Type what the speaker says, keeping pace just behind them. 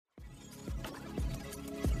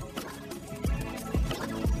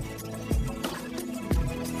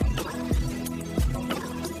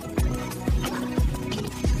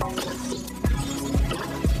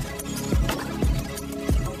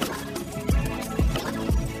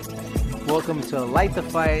Welcome to Light the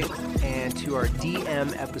Fight and to our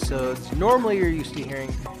DM episodes. Normally you're used to hearing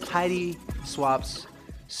Heidi Swap's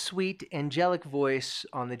sweet, angelic voice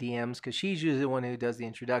on the DMs because she's usually the one who does the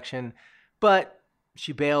introduction, but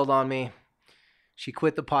she bailed on me. She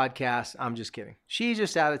quit the podcast. I'm just kidding. She's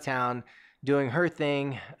just out of town doing her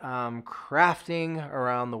thing, crafting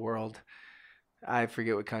around the world. I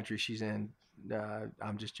forget what country she's in.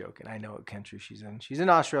 I'm just joking. I know what country she's in. She's in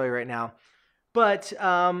Australia right now. But so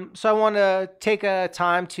I want to take a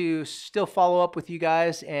time to still follow up with you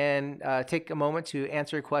guys and take a moment to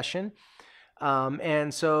answer a question.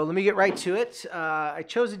 And so let me get right to it. I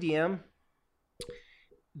chose a DM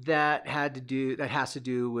that has to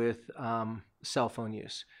do with cell phone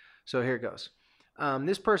use. So here it goes.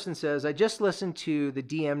 This person says, I just listened to the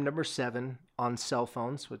DM number 7 on cell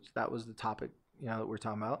phones, which that was the topic, that we're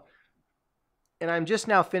talking about. And I'm just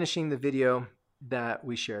now finishing the video that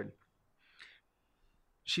we shared.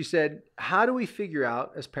 She said, how do we figure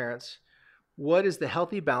out as parents what is the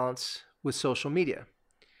healthy balance with social media?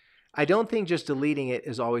 I don't think just deleting it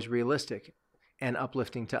is always realistic and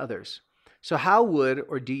uplifting to others. So how would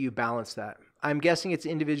or do you balance that? I'm guessing it's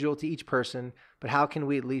individual to each person, but how can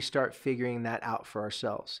we at least start figuring that out for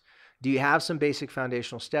ourselves? Do you have some basic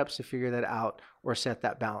foundational steps to figure that out or set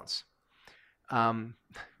that balance?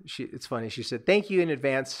 It's funny. She said, thank you in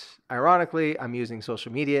advance. Ironically, I'm using social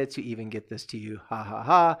media to even get this to you. Ha ha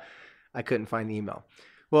ha. I couldn't find the email.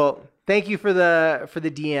 Well, thank you for the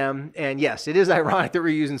DM. And yes, it is ironic that we're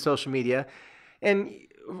using social media. And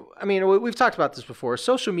I mean, we've talked about this before.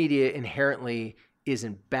 Social media inherently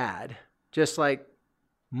isn't bad, just like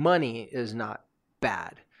money is not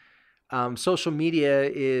bad. Social media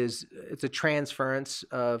it's a transference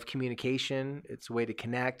of communication. It's a way to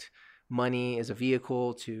connect. Money is a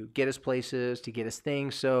vehicle to get us places, to get us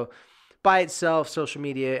things. So by itself, social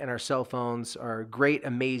media and our cell phones are great,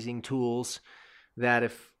 amazing tools that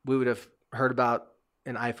if we would have heard about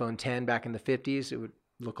an iPhone 10 back in the 50s, it would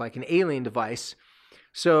look like an alien device.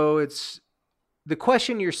 So the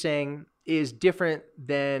question you're saying is different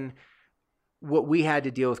than what we had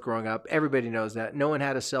to deal with growing up. Everybody knows that. No one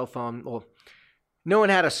had a cell phone. Well, no one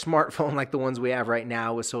had a smartphone like the ones we have right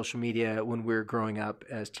now with social media when we were growing up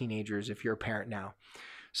as teenagers, if you're a parent now.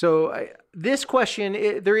 So this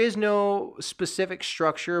question, there is no specific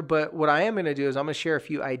structure, but what I am going to do is I'm going to share a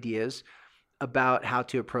few ideas about how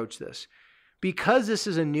to approach this. Because this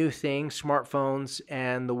is a new thing, smartphones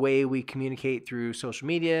and the way we communicate through social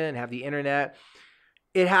media and have the internet,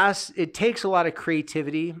 it takes a lot of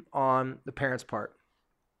creativity on the parents' part.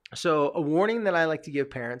 So a warning that I like to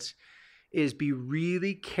give parents is be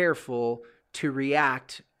really careful to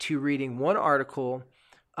react to reading one article,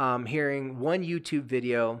 hearing one YouTube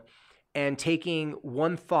video, and taking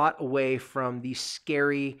one thought away from these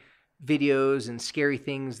scary videos and scary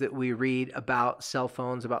things that we read about cell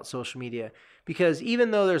phones, about social media. Because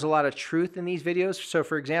even though there's a lot of truth in these videos, so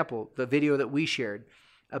for example, the video that we shared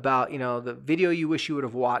about, the video you wish you would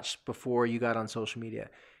have watched before you got on social media,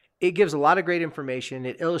 it gives a lot of great information.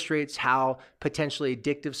 It illustrates how potentially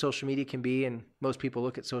addictive social media can be, and most people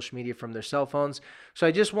look at social media from their cell phones. So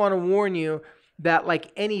I just want to warn you that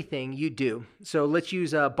like anything you do, so let's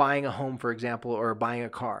use buying a home, for example, or buying a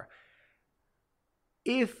car.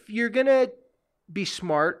 If you're going to be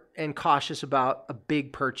smart and cautious about a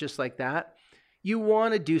big purchase like that, you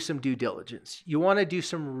want to do some due diligence. You want to do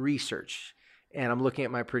some research. And I'm looking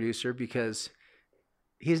at my producer because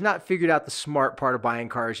he's not figured out the smart part of buying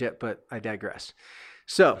cars yet, but I digress.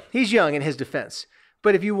 So he's young in his defense.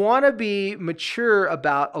 But if you want to be mature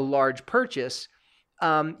about a large purchase,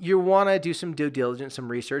 you want to do some due diligence, some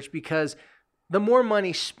research, because the more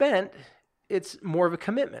money spent, it's more of a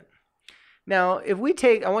commitment. Now,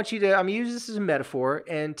 I'm use this as a metaphor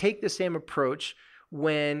and take the same approach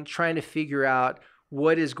when trying to figure out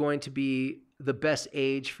what is going to be the best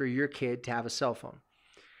age for your kid to have a cell phone.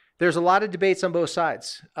 There's a lot of debates on both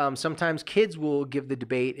sides. Sometimes kids will give the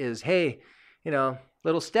debate is, hey,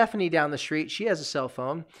 little Stephanie down the street, she has a cell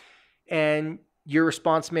phone. And your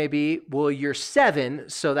response may be, well, you're 7,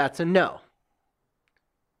 so that's a no.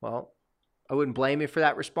 Well, I wouldn't blame you for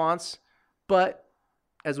that response. But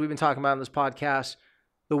as we've been talking about on this podcast,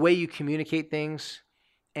 the way you communicate things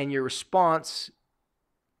and your response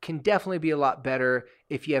can definitely be a lot better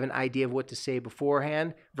if you have an idea of what to say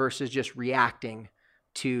beforehand versus just reacting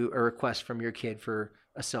to a request from your kid for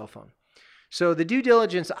a cell phone. So the due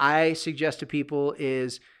diligence I suggest to people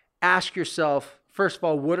is ask yourself, first of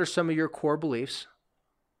all, what are some of your core beliefs?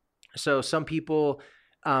 So some people,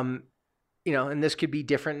 and this could be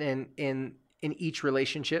different in each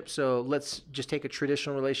relationship. So let's just take a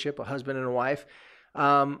traditional relationship, a husband and a wife.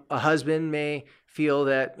 A husband may feel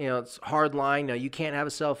that, it's hard line. No, you can't have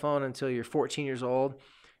a cell phone until you're 14 years old.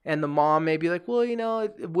 And the mom may be like, well,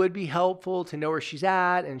 it would be helpful to know where she's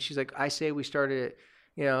at. And she's like, I say we started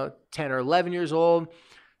at, 10 or 11 years old.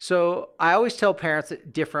 So I always tell parents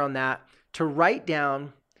that differ on that to write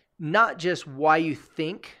down not just why you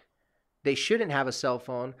think they shouldn't have a cell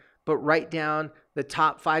phone, but write down the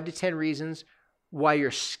top 5 to 10 reasons why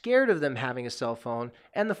you're scared of them having a cell phone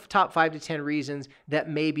and the top 5 to 10 reasons that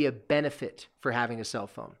may be a benefit for having a cell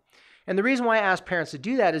phone. And the reason why I ask parents to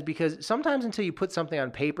do that is because sometimes until you put something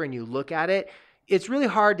on paper and you look at it, it's really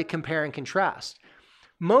hard to compare and contrast.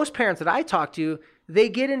 Most parents that I talk to, they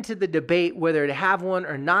get into the debate whether to have one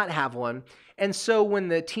or not have one. And so when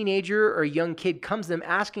the teenager or young kid comes to them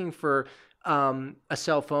asking for a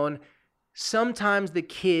cell phone, sometimes the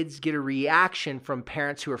kids get a reaction from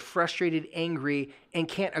parents who are frustrated, angry, and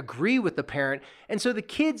can't agree with the parent. And so the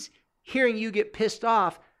kids hearing you get pissed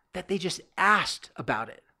off that they just asked about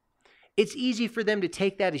it. It's easy for them to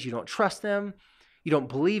take that as you don't trust them, you don't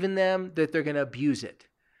believe in them, that they're going to abuse it.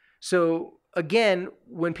 So again,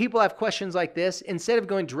 when people have questions like this, instead of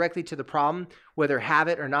going directly to the problem, whether have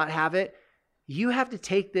it or not have it, you have to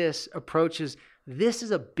take this approach as this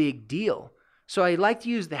is a big deal. So I like to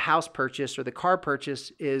use the house purchase or the car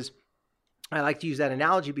purchase I like to use that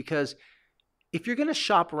analogy because if you're going to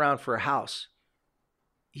shop around for a house,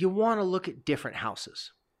 you want to look at different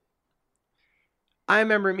houses. I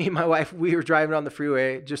remember me and my wife, we were driving on the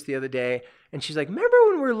freeway just the other day, and she's like, remember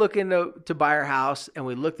when we were looking to buy our house and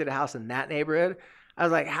we looked at a house in that neighborhood? I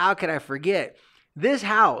was like, how could I forget? This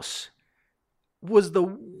house was the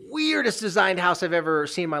weirdest designed house I've ever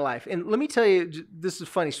seen in my life. And let me tell you, this is a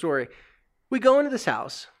funny story. We go into this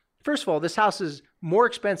house. First of all, this house is more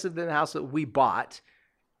expensive than the house that we bought,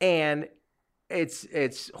 and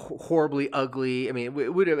it's horribly ugly. I mean, we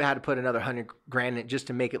would have had to put another $100,000 in it just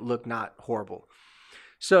to make it look not horrible.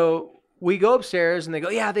 So we go upstairs and they go,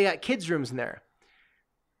 yeah, they got kids' rooms in there.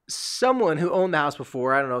 Someone who owned the house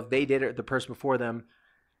before, I don't know if they did it or the person before them,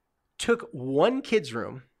 took one kid's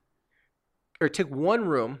room or took one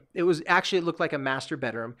room. It looked like a master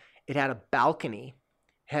bedroom. It had a balcony,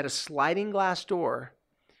 had a sliding glass door,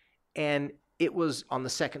 and it was on the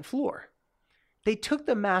second floor. They took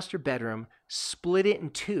the master bedroom, split it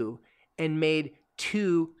in two, and made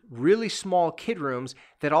 2 really small kid rooms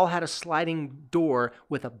that all had a sliding door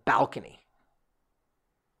with a balcony.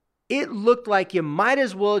 It looked like you might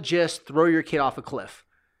as well just throw your kid off a cliff.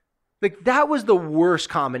 Like that was the worst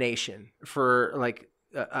combination for like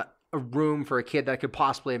a room for a kid that I could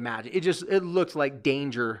possibly imagine. It looked like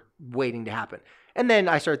danger waiting to happen. And then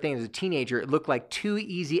I started thinking as a teenager, it looked like too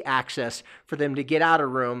easy access for them to get out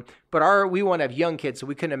of room. But we want to have young kids, so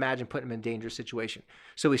we couldn't imagine putting them in a dangerous situation.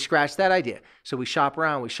 So we scratched that idea. So we shop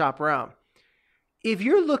around. If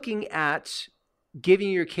you're looking at giving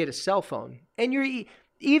your kid a cell phone, and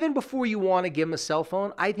even before you want to give them a cell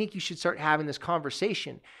phone, I think you should start having this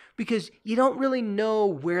conversation because you don't really know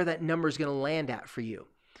where that number is going to land at for you.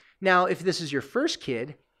 Now, if this is your first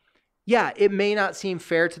kid, yeah, it may not seem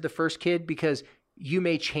fair to the first kid because you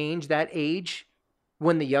may change that age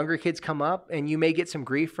when the younger kids come up and you may get some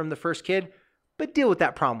grief from the first kid, but deal with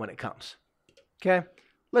that problem when it comes. Okay?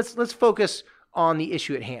 Let's focus on the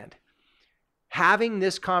issue at hand. Having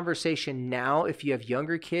this conversation now, if you have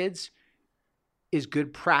younger kids, is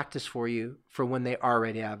good practice for you for when they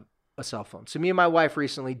already have a cell phone. So me and my wife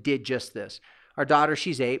recently did just this. Our daughter,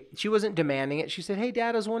 she's 8. She wasn't demanding it. She said, hey,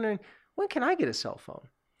 Dad, I was wondering, when can I get a cell phone?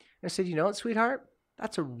 And I said, you know what, sweetheart?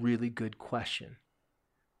 That's a really good question.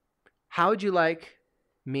 How would you like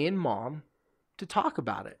me and Mom to talk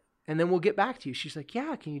about it? And then we'll get back to you. She's like,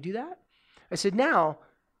 yeah, can you do that? I said, now,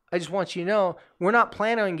 I just want you to know, we're not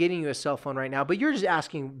planning on getting you a cell phone right now, but you're just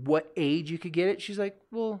asking what age you could get it. She's like,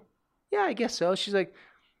 well, yeah, I guess so. She's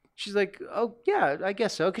like, oh, yeah, I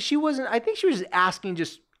guess so. Because I think she was just asking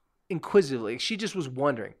just inquisitively. She just was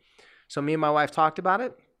wondering. So me and my wife talked about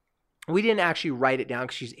it. We didn't actually write it down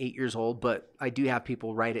because she's 8 years old, but I do have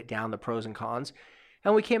people write it down, the pros and cons.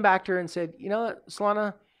 And we came back to her and said, you know what,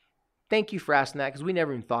 Solana, thank you for asking that because we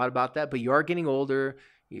never even thought about that, but you are getting older.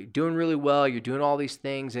 You're doing really well. You're doing all these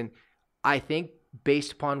things. And I think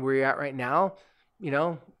based upon where you're at right now,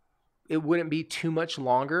 it wouldn't be too much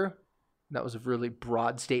longer. That was a really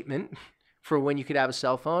broad statement for when you could have a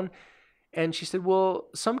cell phone. And she said, well,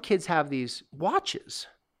 some kids have these watches.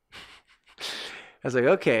 I was like,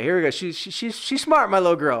 okay, here we go. She's smart, my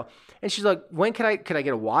little girl. And she's like, when could I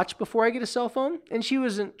get a watch before I get a cell phone? And she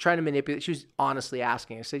wasn't trying to manipulate. She was honestly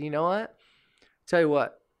asking. I said, you know what? Tell you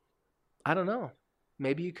what, I don't know.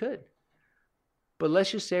 Maybe you could. But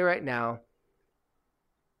let's just say right now,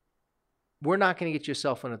 we're not going to get you a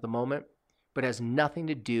cell phone at the moment, but it has nothing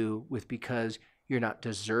to do with because you're not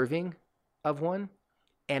deserving of one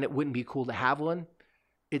and it wouldn't be cool to have one.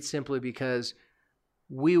 It's simply because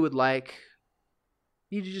we would like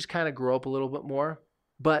you to just kind of grow up a little bit more,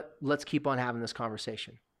 but let's keep on having this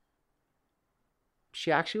conversation.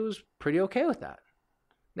 She actually was pretty okay with that.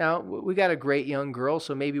 Now, we got a great young girl,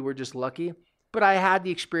 so maybe we're just lucky, but I had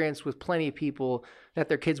the experience with plenty of people that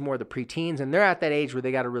their kids more the preteens, and they're at that age where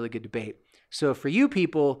they got a really good debate. So for you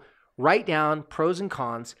people, write down pros and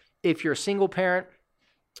cons. If you're a single parent,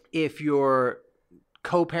 if you're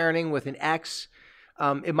co-parenting with an ex,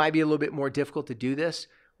 it might be a little bit more difficult to do this,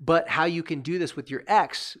 but how you can do this with your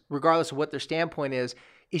ex, regardless of what their standpoint is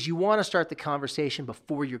you want to start the conversation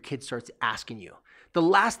before your kid starts asking you. The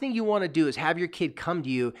last thing you want to do is have your kid come to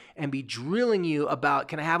you and be drilling you about,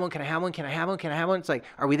 can I have one? Can I have one? Can I have one? Can I have one? It's like,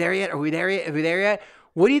 are we there yet? Are we there yet? Are we there yet?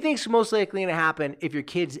 What do you think is most likely going to happen if your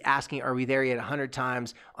kid's asking, are we there yet 100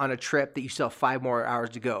 times on a trip that you still have 5 more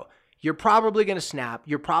hours to go? You're probably going to snap.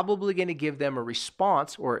 You're probably going to give them a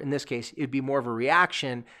response, or in this case, it'd be more of a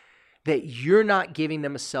reaction that you're not giving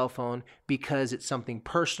them a cell phone because it's something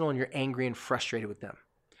personal and you're angry and frustrated with them.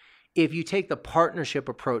 If you take the partnership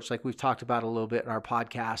approach, like we've talked about a little bit in our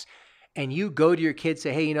podcast, and you go to your kids,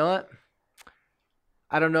 say, hey, you know what?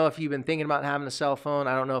 I don't know if you've been thinking about having a cell phone.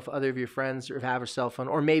 I don't know if other of your friends have a cell phone,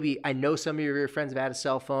 or maybe I know some of your friends have had a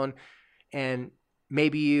cell phone, and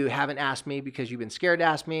maybe you haven't asked me because you've been scared to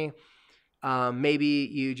ask me. Maybe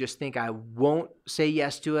you just think I won't say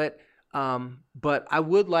yes to it. But I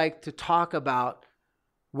would like to talk about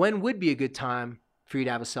when would be a good time for you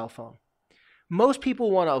to have a cell phone. Most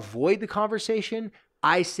people want to avoid the conversation.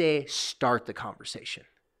 I say start the conversation.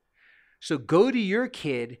 So go to your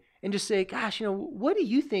kid and just say, gosh, what do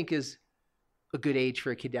you think is a good age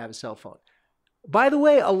for a kid to have a cell phone? By the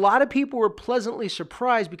way, a lot of people were pleasantly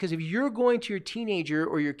surprised because if you're going to your teenager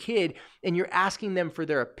or your kid and you're asking them for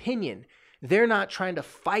their opinion, they're not trying to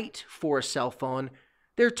fight for a cell phone.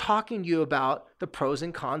 They're talking to you about the pros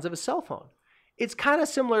and cons of a cell phone. It's kind of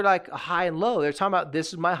similar to like a high and low. They're talking about,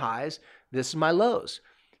 this is my highs, this is my lows.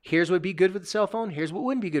 Here's what would be good with a cell phone. Here's what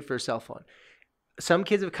wouldn't be good for a cell phone. Some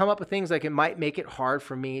kids have come up with things like, it might make it hard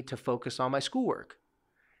for me to focus on my schoolwork.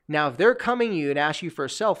 Now, if they're coming to you and ask you for a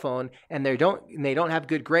cell phone and they don't have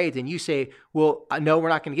good grades, and you say, well, no, we're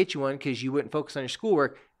not going to get you one because you wouldn't focus on your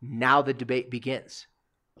schoolwork, now the debate begins.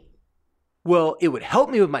 Well, it would help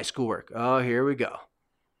me with my schoolwork. Oh, here we go.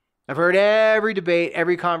 I've heard every debate,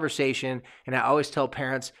 every conversation, and I always tell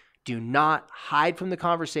parents, do not hide from the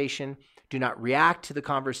conversation. Do not react to the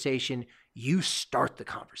conversation. You start the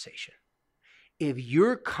conversation. If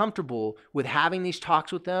you're comfortable with having these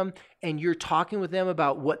talks with them and you're talking with them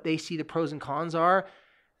about what they see the pros and cons are,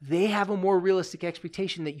 they have a more realistic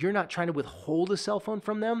expectation that you're not trying to withhold a cell phone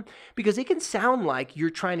from them, because it can sound like you're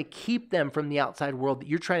trying to keep them from the outside world, that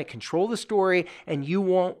you're trying to control the story and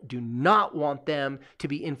you do not want them to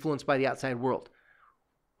be influenced by the outside world.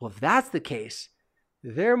 Well, if that's the case,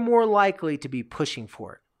 they're more likely to be pushing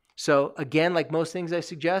for it. So again, like most things I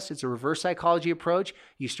suggest, it's a reverse psychology approach.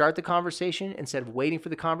 You start the conversation instead of waiting for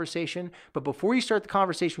the conversation. But before you start the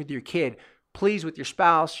conversation with your kid, please, with your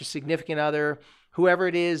spouse, your significant other, whoever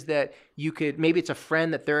it is that you could, maybe it's a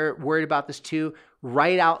friend that they're worried about this too,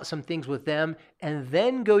 write out some things with them and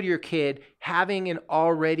then go to your kid having an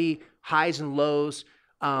already highs and lows.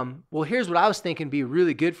 Well, here's what I was thinking be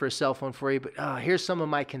really good for a cell phone for you, but here's some of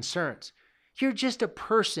my concerns. You're just a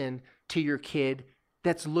person to your kid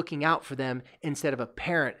that's looking out for them instead of a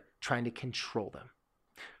parent trying to control them.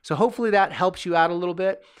 So hopefully that helps you out a little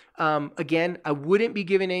bit. Again, I wouldn't be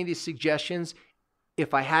giving any of these suggestions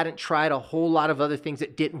if I hadn't tried a whole lot of other things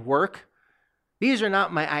that didn't work. These are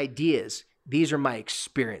not my ideas. These are my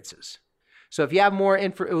experiences. So if you have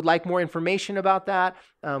would like more information about that,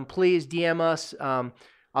 please DM us.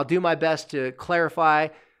 I'll do my best to clarify.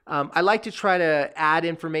 I like to try to add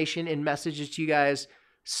information in messages to you guys,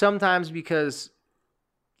 sometimes because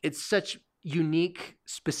it's such unique,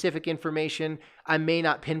 specific information. I may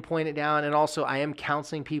not pinpoint it down. And also I am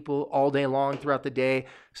counseling people all day long throughout the day.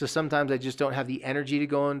 So sometimes I just don't have the energy to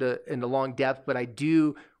go into long depth, but I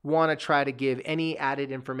do want to try to give any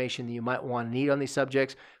added information that you might want to need on these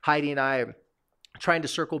subjects. Heidi and I are trying to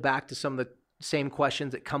circle back to some of the same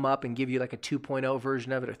questions that come up and give you like a 2.0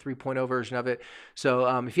 version of it, a 3.0 version of it. So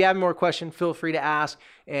if you have more questions, feel free to ask.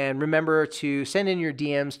 And remember to send in your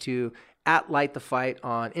DMs to @LightTheFight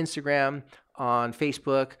on Instagram, on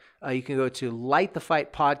Facebook. You can go to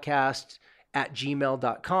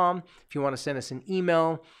lightthefightpodcast@gmail.com if you want to send us an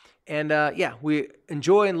email. And we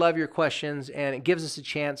enjoy and love your questions, and it gives us a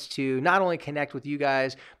chance to not only connect with you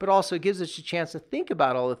guys, but also gives us a chance to think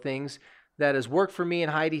about all the things that has worked for me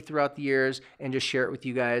and Heidi throughout the years and just share it with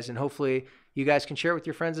you guys. And hopefully you guys can share it with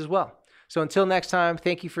your friends as well. So until next time,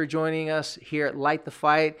 thank you for joining us here at Light the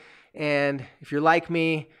Fight. And if you're like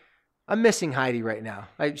me, I'm missing Heidi right now.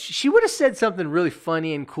 She would have said something really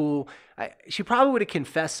funny and cool. She probably would have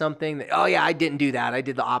confessed something that, oh yeah, I didn't do that. I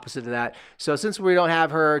did the opposite of that. So since we don't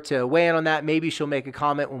have her to weigh in on that, maybe she'll make a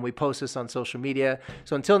comment when we post this on social media.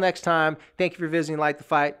 So until next time, thank you for visiting Light the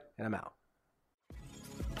Fight, and I'm out.